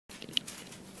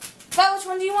Val, which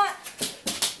one do you want?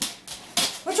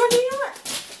 Which one do you want?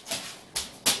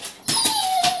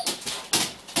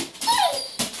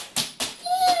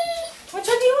 Which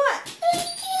one do you want?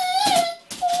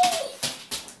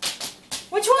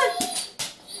 Which one?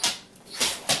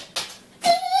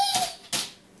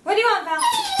 What do you want, Val?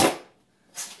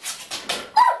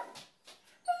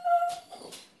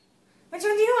 Which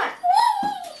one do you want?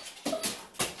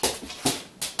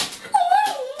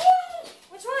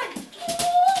 Which one?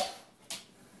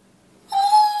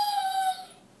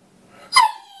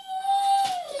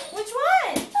 Which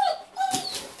one?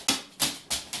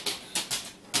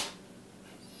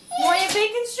 You want your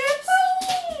bacon strips?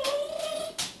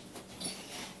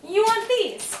 You want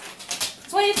these?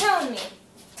 That's what you're telling me.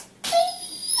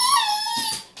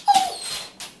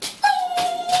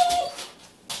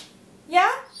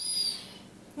 Yeah?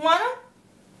 You want them?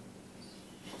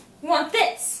 You want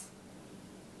this?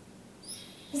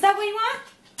 Is that what you want?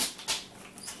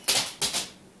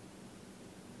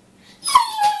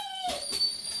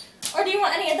 Or do you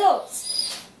want any of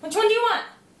those? Which one do you want?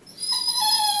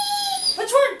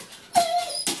 Which one?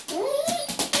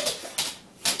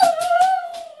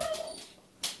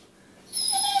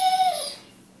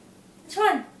 Which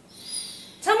one?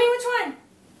 Tell me which one.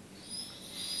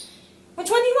 Which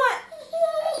one do you want?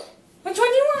 Which one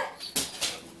do you want?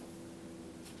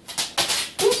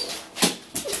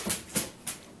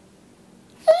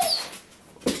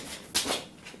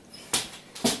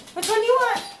 Which one do you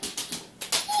want?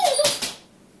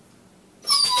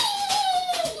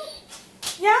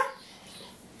 Yeah?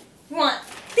 You want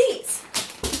these?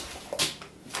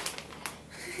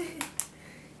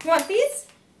 You want these?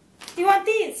 Do you want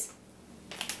these?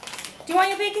 Do you want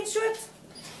your bacon strips?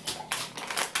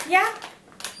 Yeah?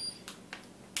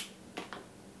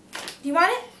 Do you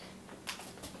want it?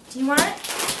 Do you want it?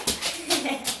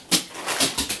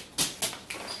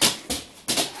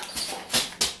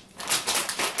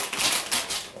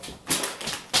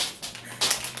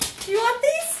 Do you want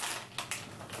these?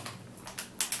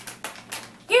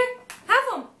 Here, have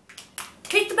them.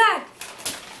 Take the bag.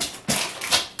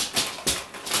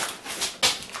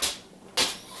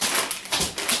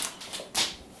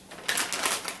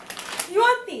 You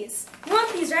want these? You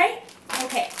want these, right?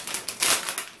 Okay.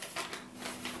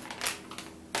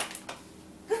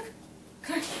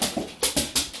 Come on.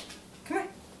 Come on.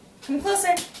 Come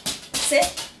closer.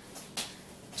 Sit.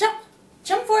 Jump.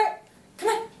 Jump for it. Come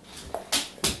on.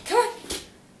 Come on.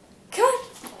 Come on.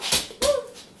 Woo.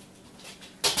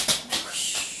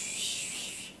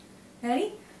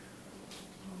 Ready?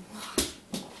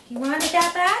 You want it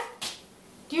that bad?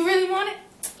 Do you really want it?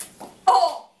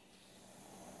 Oh!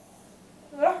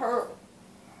 That hurt.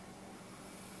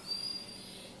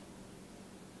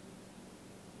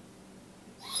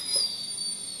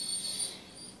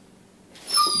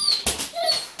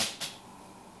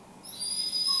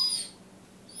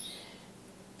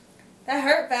 That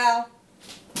hurt, Val.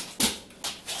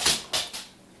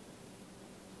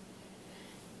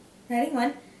 Ready?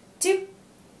 1, 2.